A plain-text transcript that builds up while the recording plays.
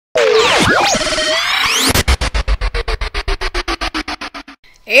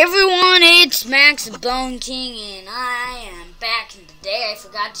Hey everyone, it's Max the Bone King, and I am back. And today I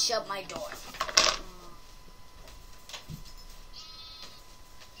forgot to shut my door.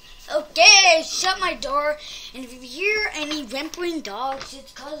 Okay, shut my door. And if you hear any whimpering dogs,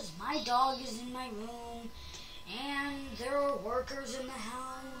 it's because my dog is in my room, and there are workers in the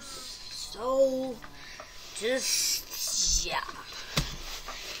house. So, just yeah.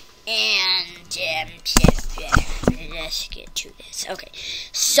 And let's get to this. Okay,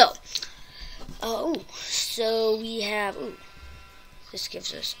 so we have this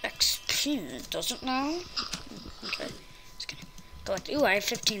gives us XP, doesn't know? Okay, it's gonna go like I have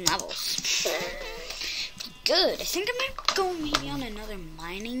 15 levels. Good. I think I might go maybe on another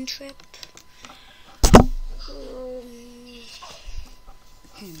mining trip.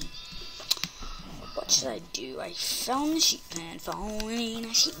 What should I do? I fell in the sheep pen, falling in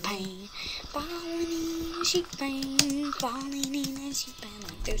a sheep pen, falling in a sheep pen, falling in a sheep pen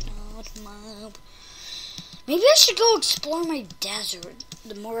like there's not tomorrow. Maybe I should go explore my desert,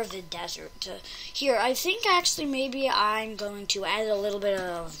 more of the desert. Here, I think actually maybe I'm going to add a little bit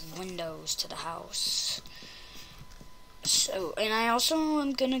of windows to the house. So, and I also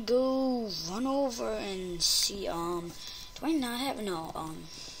am gonna go run over and see, do I not have, no,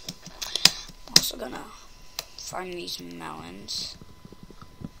 also gonna find these melons.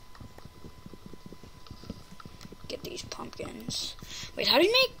 Get these pumpkins. Wait, how do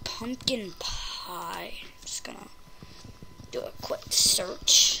you make pumpkin pie? I'm just gonna do a quick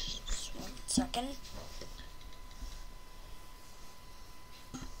search. Just 1 second.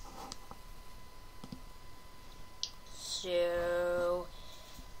 So,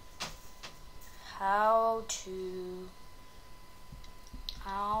 how to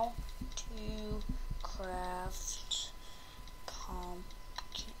craft pumpkin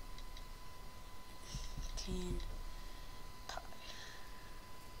pie.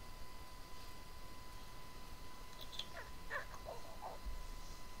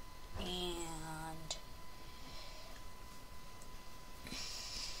 And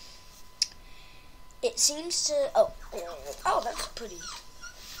it seems to that's a pretty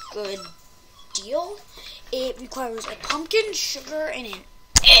good deal. It requires a pumpkin, sugar, and an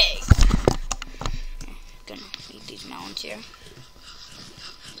egg. Gonna eat these melons here.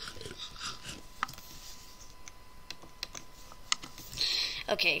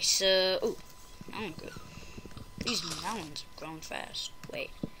 Okay, so melon good. These melons are growing fast.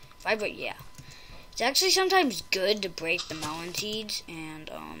 Wait, yeah. It's actually sometimes good to break the melon seeds and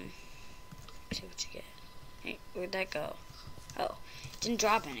see what you get. Hey, where'd that go? Oh, it didn't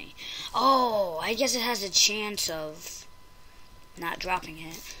drop any. Oh, I guess it has a chance of not dropping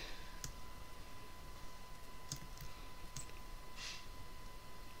it.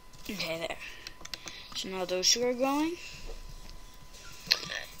 Okay, there. So now those two are growing.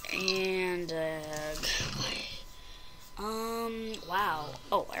 And, wow.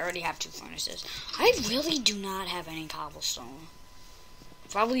 Oh, I already have 2 furnaces. I really do not have any cobblestone.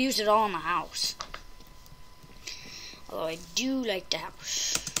 Probably use it all in the house. Although I do like the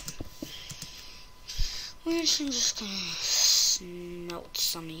house. Which I'm just gonna smelt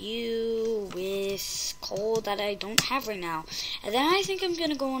some of you with coal that I don't have right now. And then I think I'm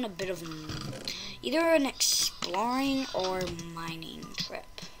gonna go on a bit of either an exploring or mining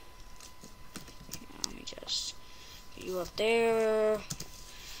trip. Let me just get you up there.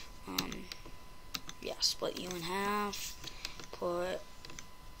 Yeah, split you in half.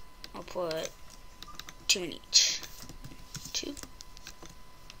 I'll put 2 in each. 2.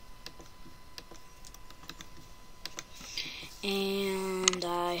 And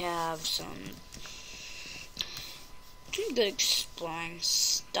I have some pretty good exploring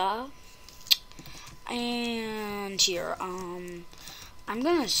stuff. And here, I'm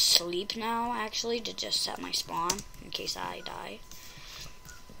gonna sleep now, actually, to just set my spawn in case I die.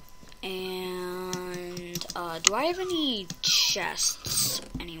 And do I have any chests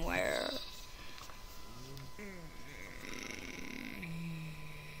anywhere?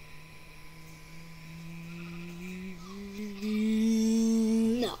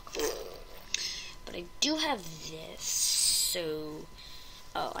 No. But I do have this, so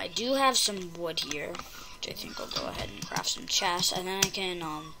I do have some wood here, which I think I'll go ahead and craft some chests, and then I can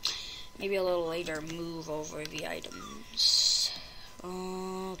maybe a little later move over the items.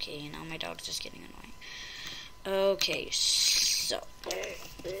 Okay, now my dog's just getting annoying. Okay, so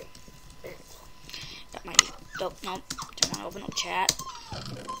got my nope, don't want to open up chat.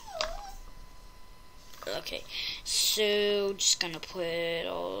 Okay, so just gonna put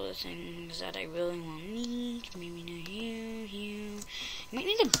all the things that I really want to need. Maybe not here. I might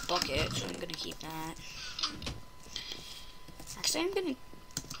need a bucket, so I'm gonna keep that. Actually, I'm gonna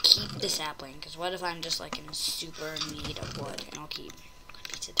keep the sapling, because what if I'm just like in super need of wood, and I'll keep a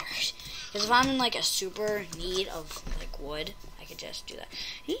piece of dirt. Because if I'm in like a super need of like wood, I could just do that.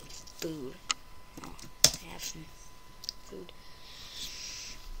 I need food. Oh, I have some food.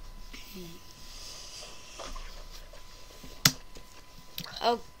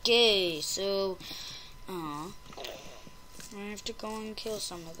 Okay, so I have to go and kill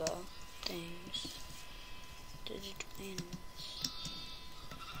some of the things. Digital animals.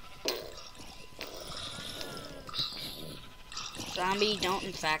 Zombie, don't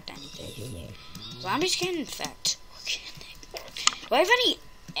infect anything. Zombies can't infect. Or can they? Do I have any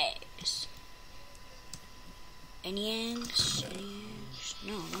eggs? Any eggs? Any eggs?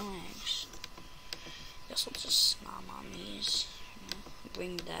 No, no eggs. Guess I'll just nom on these.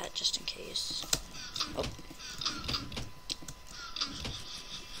 Bring that just in case. Oh.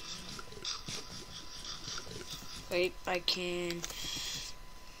 Wait, I can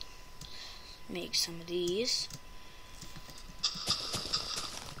make some of these.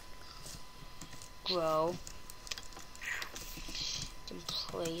 Grow. Can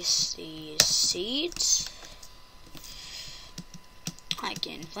place these seeds. I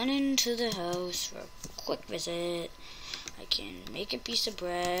can run into the house for a quick visit. I can make a piece of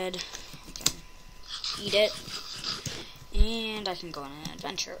bread. I can eat it. And I can go on an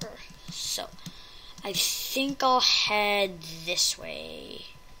adventure. So, I think I'll head this way.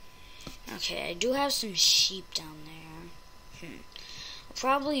 Okay, I do have some sheep down there. I'll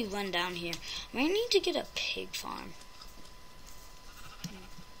probably run down here. I might need to get a pig farm.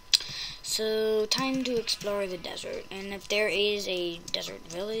 So, time to explore the desert. And if there is a desert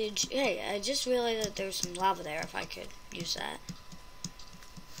village... Hey, I just realized that there's some lava there, if I could use that.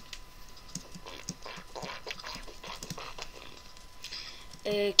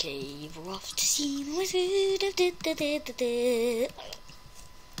 Okay, we're off to see the wizard of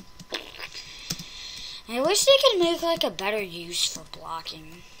I wish they could make like a better use for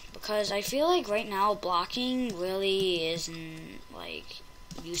blocking, because I feel like right now blocking really isn't like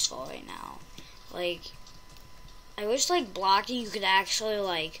useful right now. Like, I wish like blocking you could actually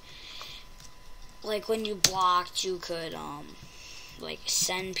like when you blocked you could like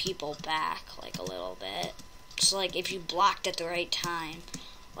send people back like a little bit. So like if you blocked at the right time,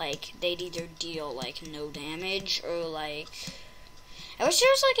 like they'd either deal like no damage or like I wish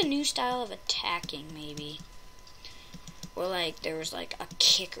there was like a new style of attacking maybe. Or like there was like a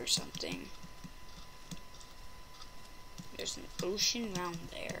kick or something. There's an ocean around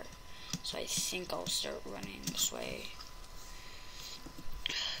there. So I think I'll start running this way.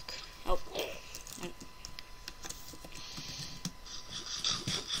 Oh.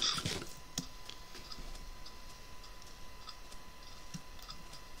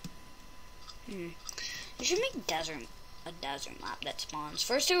 You should make a desert map that spawns.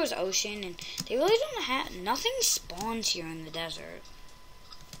 First there was ocean, and they really don't have nothing spawns here in the desert.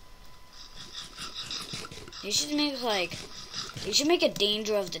 You should make a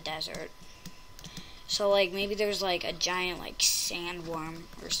danger of the desert. So like maybe there's like a giant like sandworm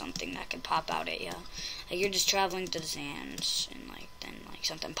or something that could pop out at you. Like you're just traveling through the sands, and like then like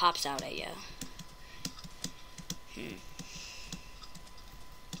something pops out at you.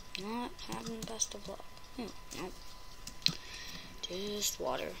 Not having the best of luck. Nope. Just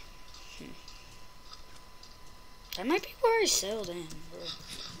water. That might be where I sailed in, or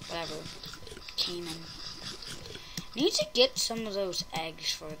whatever. Came in. Need to get some of those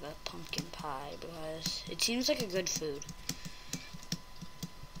eggs for the pumpkin pie, because it seems like a good food.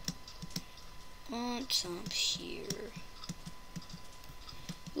 What's up here?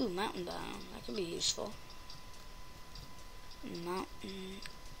 Ooh, mountain biome. That could be useful.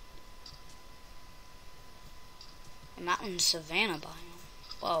 Mountain savanna biome.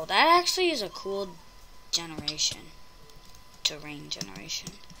 Whoa, that actually is a cool terrain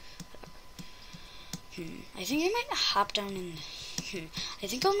generation. I think I might hop down in. I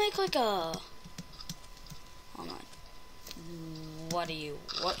think I'll make like a. Hold on.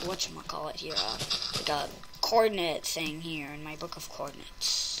 Whatchamacallit here? Like a coordinate thing here in my book of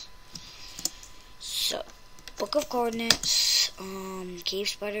coordinates. So, book of coordinates. Cave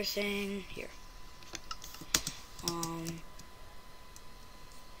spider thing here.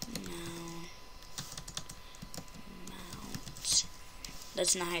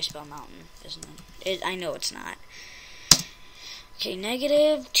 That's not how you spell mountain, isn't it? I know it's not. Okay,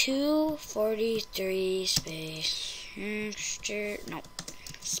 -243 space. Nope.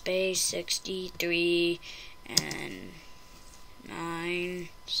 Space 63 and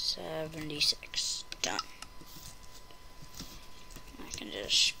 976. Done. I can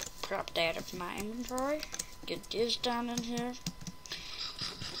just prop that up in my inventory. Get this down in here.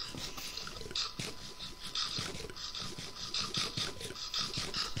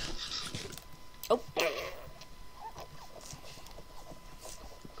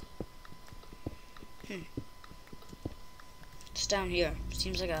 It's down here.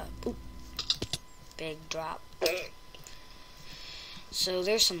 Seems like a big drop. So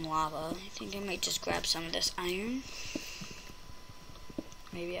there's some lava. I think I might just grab some of this iron.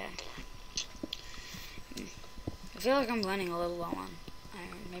 Maybe I feel like I'm running a little low on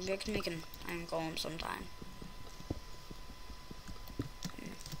iron. Maybe I can make an iron golem sometime.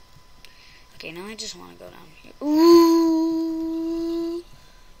 Okay, now I just want to go down here. Ooh!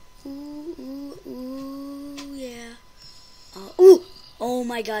 Ooh, yeah. Ooh! Oh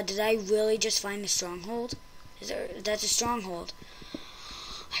my god, did I really just find the stronghold? That's a stronghold. I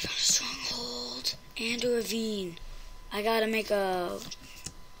found a stronghold and a ravine. I gotta make a...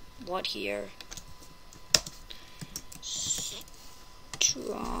 what here?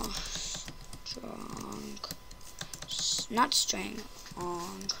 Not string.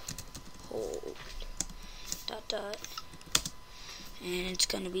 Hold. ... And it's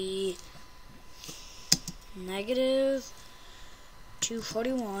gonna be negative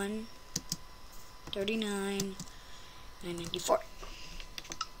 241, 39, and 94.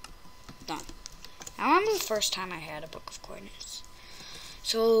 Done. I remember the first time I had a book of coordinates.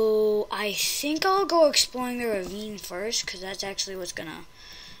 So I think I'll go exploring the ravine first, because that's actually what's gonna...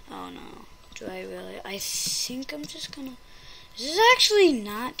 oh no. Do I really? I think I'm just gonna... this is actually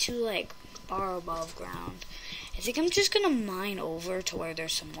not too, like, far above ground. I think I'm just gonna mine over to where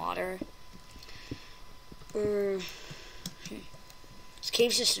there's some water. This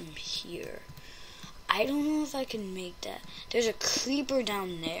cave system here. I don't know if I can make that. There's a creeper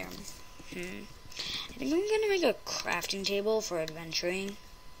down there. I think I'm gonna make a crafting table for adventuring.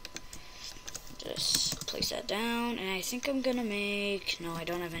 Just place that down, and I think I'm gonna make... no, I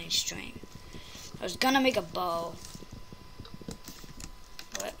don't have any string. I was gonna make a bow.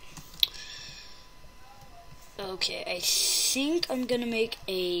 What? Okay, I think I'm gonna make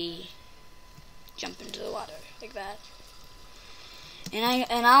a jump into the water like that.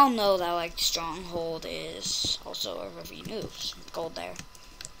 And I'll know that, like, stronghold is also a ravine. Ooh, some gold there.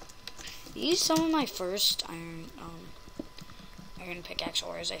 These some of my first iron pickaxe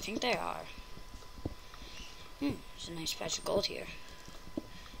ores. I think they are. There's a nice patch of gold here.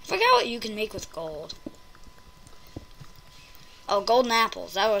 I forgot what you can make with gold. Oh, golden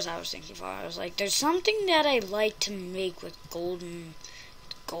apples. That was what I was thinking for. I was like, there's something that I like to make with gold.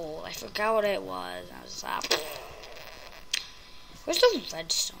 I forgot what it was. I was like, where's the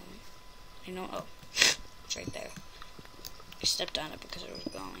redstone? I know. Oh, it's right there. I stepped on it because it was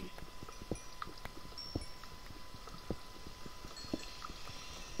going.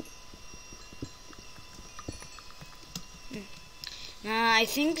 I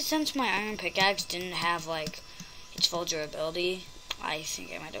think since my iron pickaxe didn't have, like, its full durability, I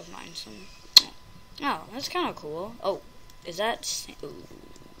think I might have mined some. Oh, that's kind of cool. Oh, is that...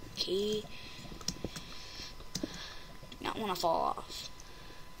 okay. Do not want to fall off.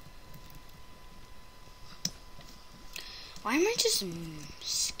 Why am I just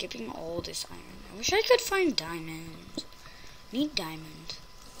skipping all this iron? I wish I could find diamond. Need diamond.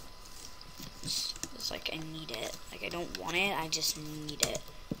 It's like I need it. Like I don't want it, I just need it.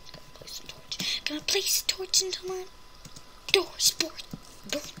 Gotta place some torch. Gotta place a torch into my torch.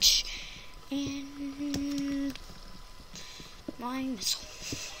 And my missile.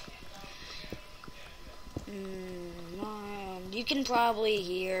 You can probably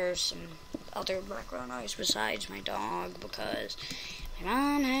hear some other background noise besides my dog because my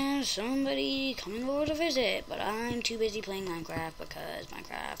mom has somebody coming over to visit, but I'm too busy playing Minecraft because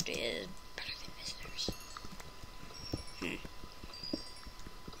Minecraft is better than visitors.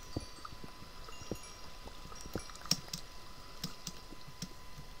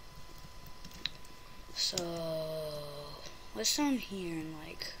 So, what's down here and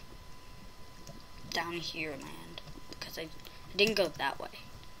like down here land? Because I didn't go that way.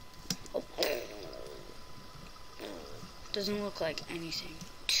 Oh. Doesn't look like anything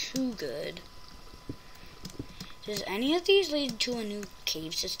too good. Does any of these lead to a new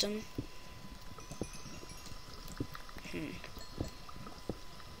cave system?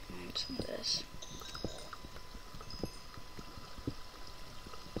 Some of this.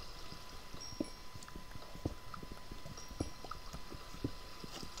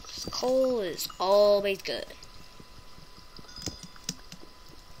 This coal is always good.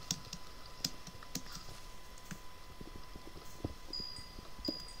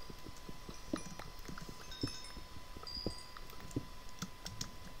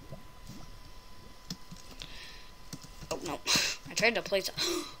 Oh no, I tried to place a...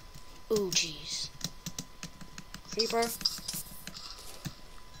 oh jeez. Creeper.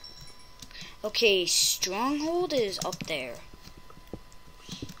 Okay, stronghold is up there.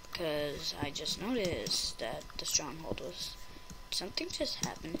 because I just noticed that the stronghold was... Something just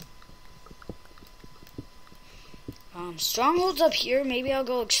happened. Stronghold's up here. Maybe I'll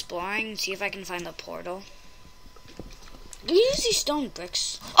go exploring and see if I can find the portal. Do you use these stone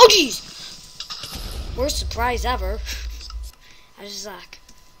bricks? Oh, jeez! Worst surprise ever. I was just like...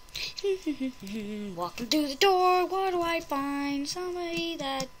 Walking through the door, what do I find? Somebody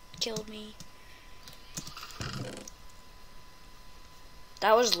that killed me.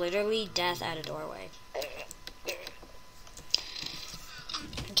 That was literally death at a doorway.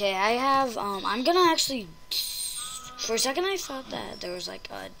 Okay, I have, I'm gonna actually, for a second I thought that there was like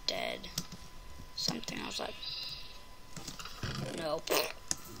a dead something. I was like, nope,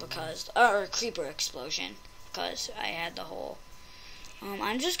 because, or a creeper explosion, because I had the whole,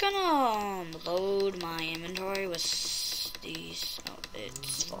 I'm just gonna, load my inventory with these. Oh,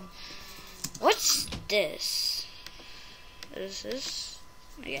 it's full. What's this? Is this?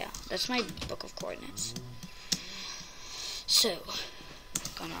 Yeah, that's my book of coordinates. So,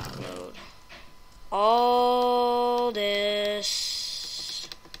 gonna load all this.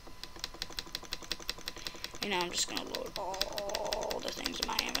 You know, I'm just gonna load all the things in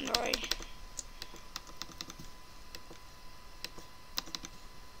my inventory.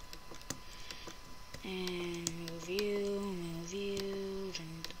 And move you,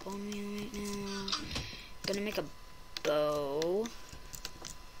 turn the bone meal right now. Gonna make a bow.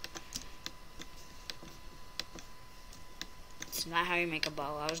 It's not how you make a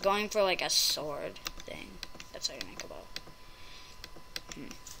bow. I was going for like a sword thing. That's how you make a bow.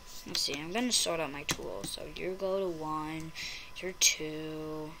 Let's see, I'm gonna sort out my tools. So you go to 1, you're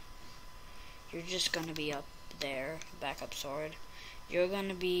 2. You're just gonna be up there, backup sword. You're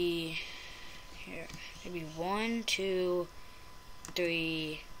gonna be here. Maybe 1, 2,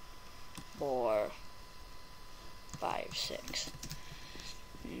 3, 4, 5, 6.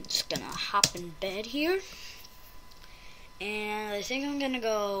 I'm just gonna hop in bed here. And I think I'm gonna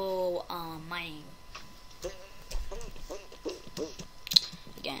go mining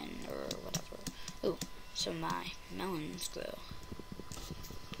again or whatever. Ooh, so my melons grow.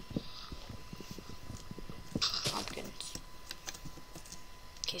 Pumpkins.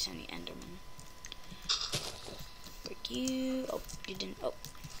 In case any Enderman. Break you. Oh, you didn't. Oh,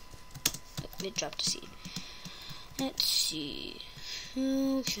 it dropped a seed. Let's see.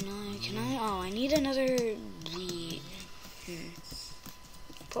 Who can I? Oh, I need another lead.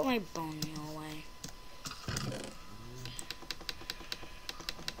 Put my bone meal away.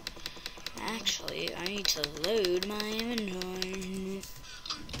 Actually, I need to load my inventory.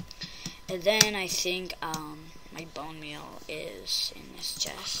 And then I think my bone meal is in this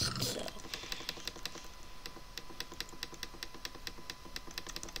chest, so.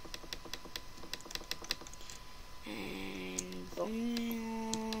 And bone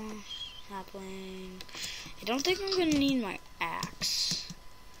meal, sapling. I don't think I'm gonna need my axe.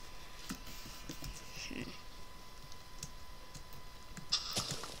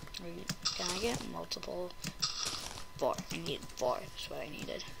 Can I get multiple? 4. I need 4. That's what I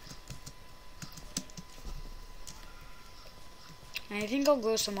needed. And I think I'll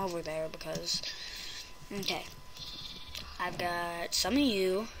grow some over there because, okay, I've got some of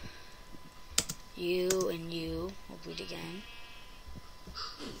you. You and you will breed again.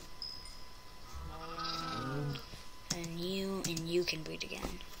 And you can breed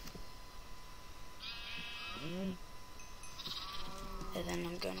again. And then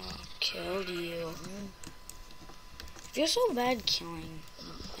I'm gonna kill you. I feel so bad killing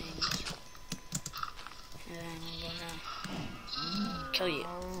things. And then I'm gonna kill you.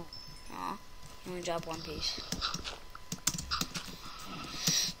 Aw, you only drop 1 piece.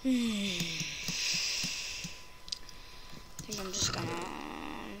 I think I'm just gonna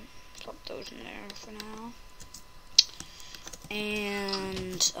plop those in there for now.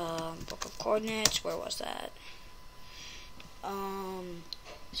 And book of coordinates, where was that?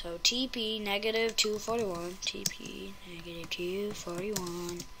 So TP negative 241, TP negative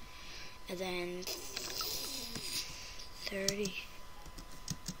 241, and then 30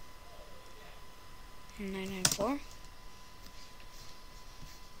 and 994.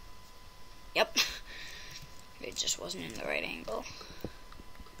 Yep, it just wasn't in the right angle.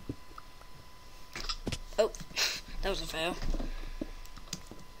 Oh, that was a fail.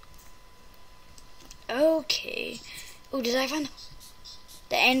 Okay. Oh, did I find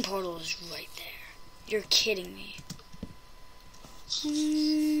the end portal is right there. You're kidding me.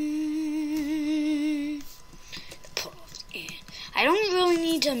 The portal's in. I don't really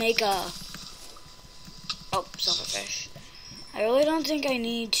need to make a... Oh, silverfish. I really don't think I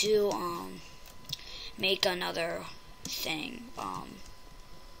need to, make another thing.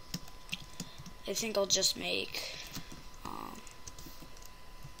 I think I'll just make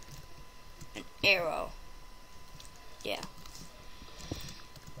an arrow. Yeah.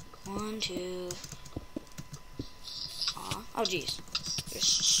 1, 2. Oh, jeez.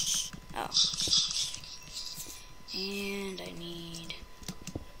 Oh. And I need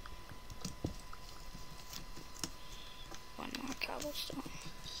 1 more cobblestone.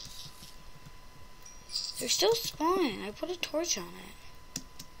 They're still spawning. I put a torch on it.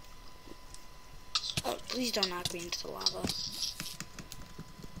 Oh, please don't knock me into the lava.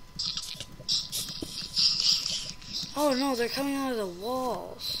 Oh no, they're coming out of the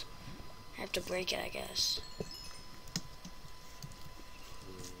walls. I have to break it, I guess.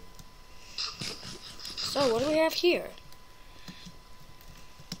 So, what do we have here?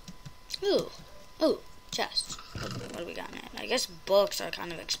 Ooh, chest. What do we got in it? I guess books are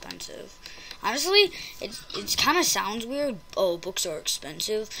kind of expensive. Honestly, it kind of sounds weird. Oh, books are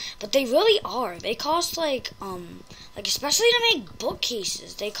expensive, but they really are. They cost like especially to make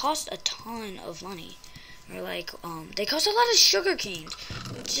bookcases, they cost a ton of money. Or they cost a lot of sugar canes.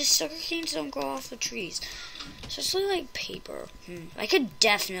 Just sugar canes don't grow off the trees. Especially like paper. I could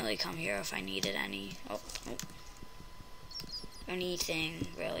definitely come here if I needed any. Anything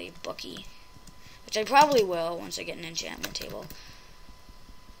really booky. Which I probably will once I get an enchantment table.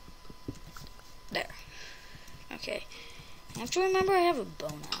 There. Okay. I have to remember I have a bow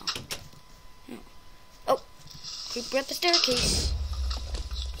now. Oh. Creeper at the staircase.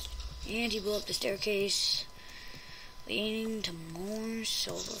 And he blew up the staircase. Leading to more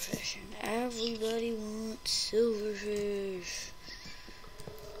silverfish. And everybody wants silverfish.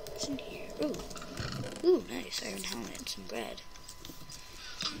 What's in here? Ooh, nice. Iron helmet and some bread.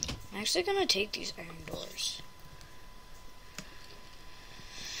 I'm actually gonna take these iron doors.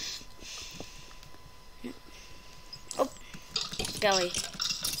 Oh, belly.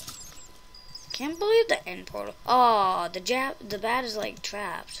 Can't believe the end portal. Oh, the bat is like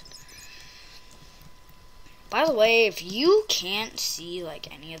trapped. By the way, if you can't see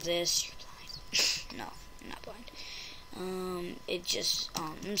like any of this, you're blind. No, I'm not blind. It just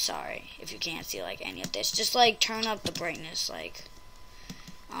I'm sorry if you can't see like any of this. Just like turn up the brightness like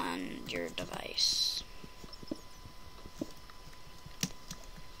on your device.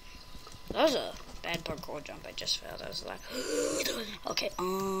 That was a bad parkour jump I just failed. I was like, okay,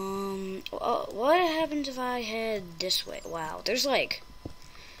 what happens if I head this way? Wow, there's like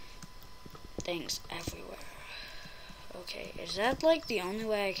things everywhere. Okay, is that like the only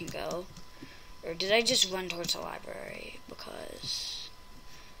way I can go? Or did I just run towards the library? Because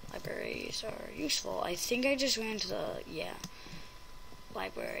libraries are useful. I think I just ran to the,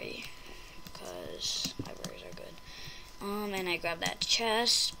 library. Because libraries are good. And I grabbed that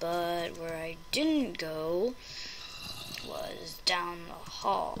chest, but where I didn't go was down the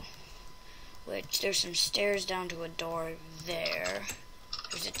hall. Which, there's some stairs down to a door there.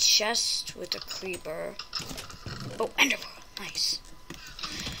 There's a chest with a creeper. Oh, ender pearl. Nice.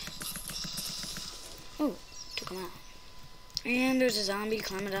 Oh, took him out. And there's a zombie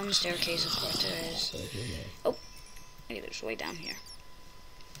climbing down the staircase. Of course there is. Oh, hey, there's a way down here.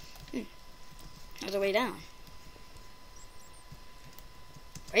 There's a way down.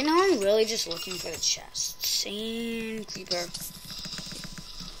 Right now I'm really just looking for the chests. And creeper.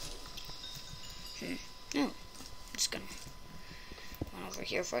 No, I'm just gonna run over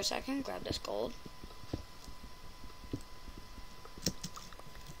here for a second, grab this gold.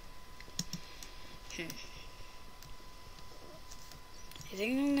 I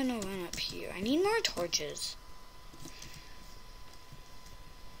think I'm gonna run up here. I need more torches.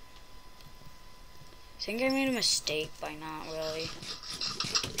 I think I made a mistake by not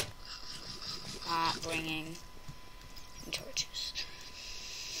bringing torches.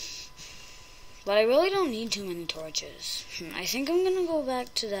 But I really don't need too many torches. I think I'm gonna go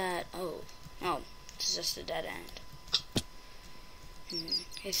back to that. Oh, it's just a dead end.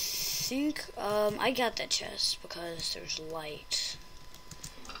 I think I got that chest because there's light.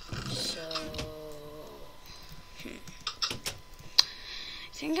 So I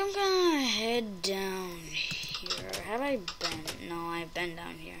think I'm gonna head down here. Have I been? No, I've been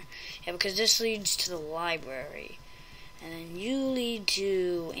down here. Yeah, because this leads to the library. And then you lead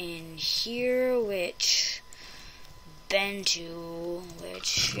to in here, which been to,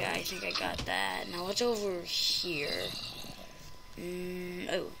 which, yeah, I think I got that. Now what's over here?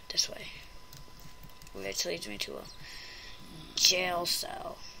 Oh, this way. Which leads me to a jail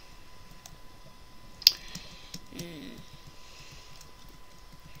cell.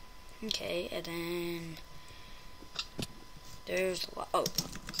 Okay, and then there's a lot. Oh.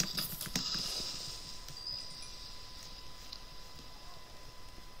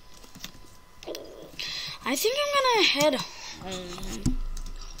 I think I'm gonna head home.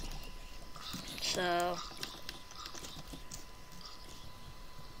 So,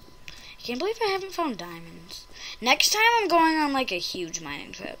 I can't believe I haven't found diamonds. Next time I'm going on like a huge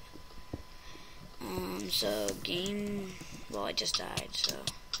mining trip. So game, well, I just died, so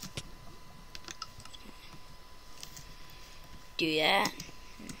do that.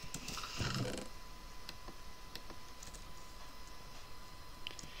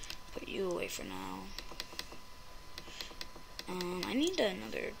 Put you away for now. I need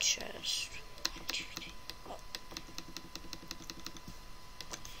another chest. Oh.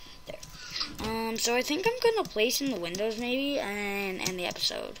 There. So I think I'm gonna place in the windows maybe and end the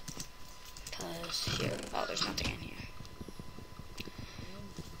episode. Cause here, oh, there's nothing in here.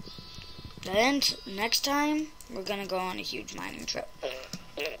 Then next time we're gonna go on a huge mining trip.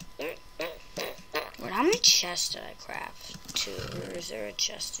 Wait, how many chests did I craft? 2. Or is there a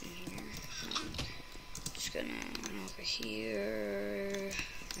chest in here? No. Just gonna run over here,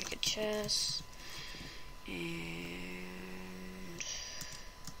 make a chest, and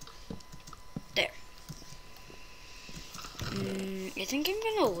there. I think I'm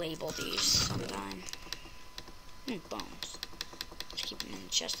gonna label these sometime. Bones. Just keep them in the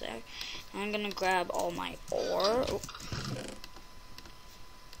chest there. And I'm gonna grab all my ore.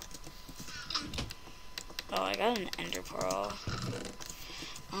 Oh, I got an ender pearl.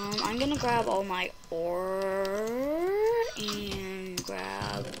 I'm gonna grab all my ore and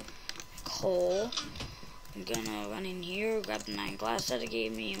grab coal. I'm gonna run in here, grab the 9 glass that it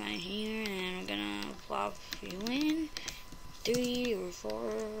gave me, run in here, and I'm gonna plop you in. 3 or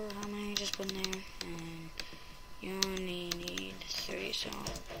 4, how many I just put in there? And you only need 3, so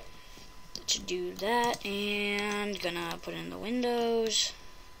that should do that. And gonna put in the windows,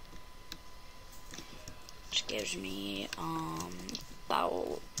 which gives me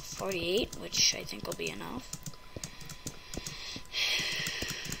about 48, which I think will be enough.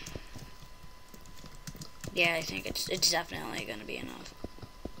 Yeah, I think it's definitely gonna be enough.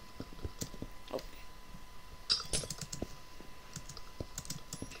 Oh.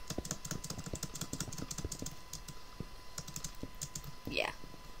 Yeah.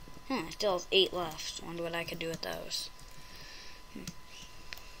 I still have 8 left. Wonder what I could do with those.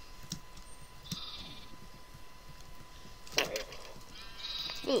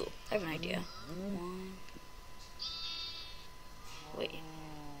 Ooh, I have an idea. 1. Wait.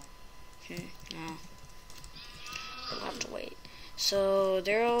 No. I'll have to wait. So,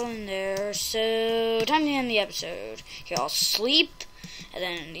 they're all in there. So, time to end the episode. Here, I'll sleep, and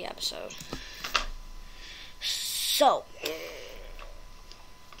then end the episode. So,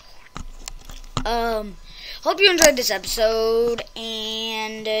 hope you enjoyed this episode,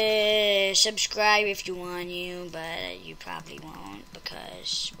 and subscribe if you want to, but you probably won't,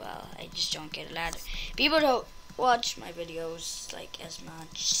 because, well, I just don't get a lot of people don't watch my videos, like, as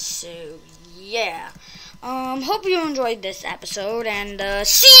much, so, yeah. Hope you enjoyed this episode, and,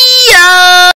 see ya!